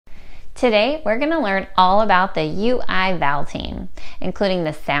Today, we're going to learn all about the UI vowel team, including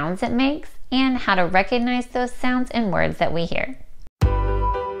the sounds it makes and how to recognize those sounds in words that we hear.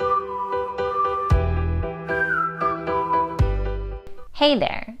 Hey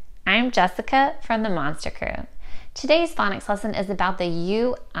there, I'm Jessica from the Monster Crew. Today's phonics lesson is about the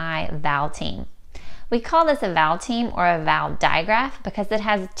UI vowel team. We call this a vowel team or a vowel digraph because it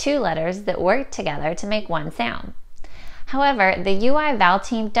has two letters that work together to make one sound. However, the UI vowel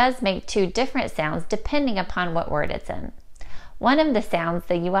team does make two different sounds depending upon what word it's in. One of the sounds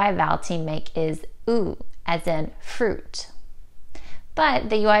the UI vowel team make is oo, as in fruit. But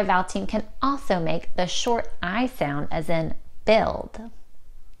the UI vowel team can also make the short I sound as in build.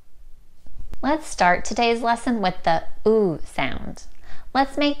 Let's start today's lesson with the oo sound.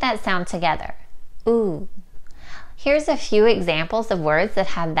 Let's make that sound together. Ooh. Here's a few examples of words that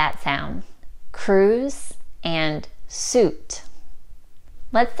have that sound. Cruise and suit.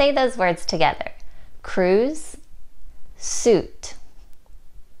 Let's say those words together. Cruise, suit.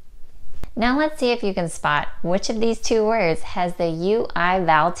 Now let's see if you can spot which of these two words has the UI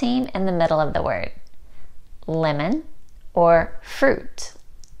vowel team in the middle of the word. Lemon or fruit.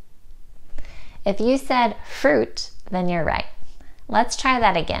 If you said fruit, then you're right. Let's try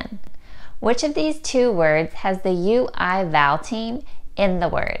that again. Which of these two words has the UI vowel team in the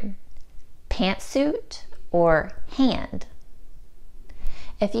word? Pantsuit or hand?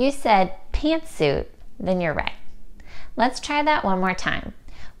 If you said pantsuit, then you're right. Let's try that one more time.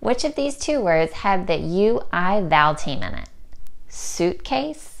 Which of these two words have the UI vowel team in it?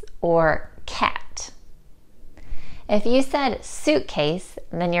 Suitcase or cat? If you said suitcase,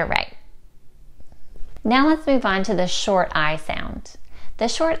 then you're right. Now let's move on to the short I sound. The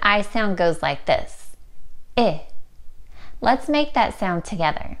short I sound goes like this. I. Let's make that sound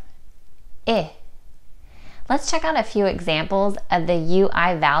together. I. Let's check out a few examples of the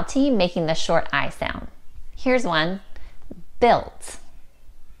UI vowel team making the short I sound. Here's one, built.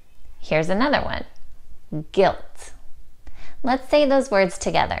 Here's another one, guilt. Let's say those words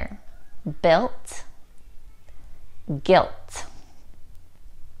together. Built, guilt.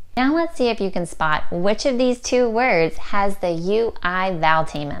 Now let's see if you can spot which of these two words has the UI vowel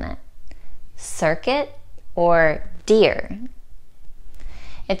team in it. Circuit or deer?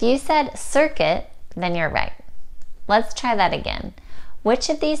 If you said circuit, then you're right. Let's try that again. Which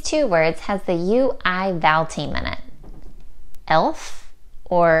of these two words has the UI vowel team in it? Elf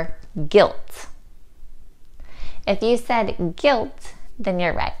or guilt? If you said guilt, then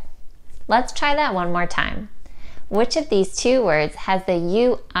you're right. Let's try that one more time. Which of these two words has the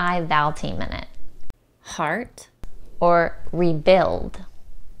UI vowel team in it? Heart or rebuild?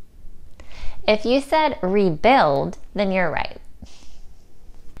 If you said rebuild, then you're right.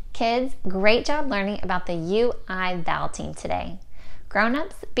 Kids, great job learning about the UI vowel team today.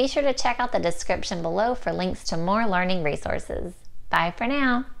 Grown-ups, be sure to check out the description below for links to more learning resources. Bye for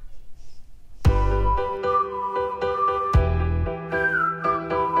now.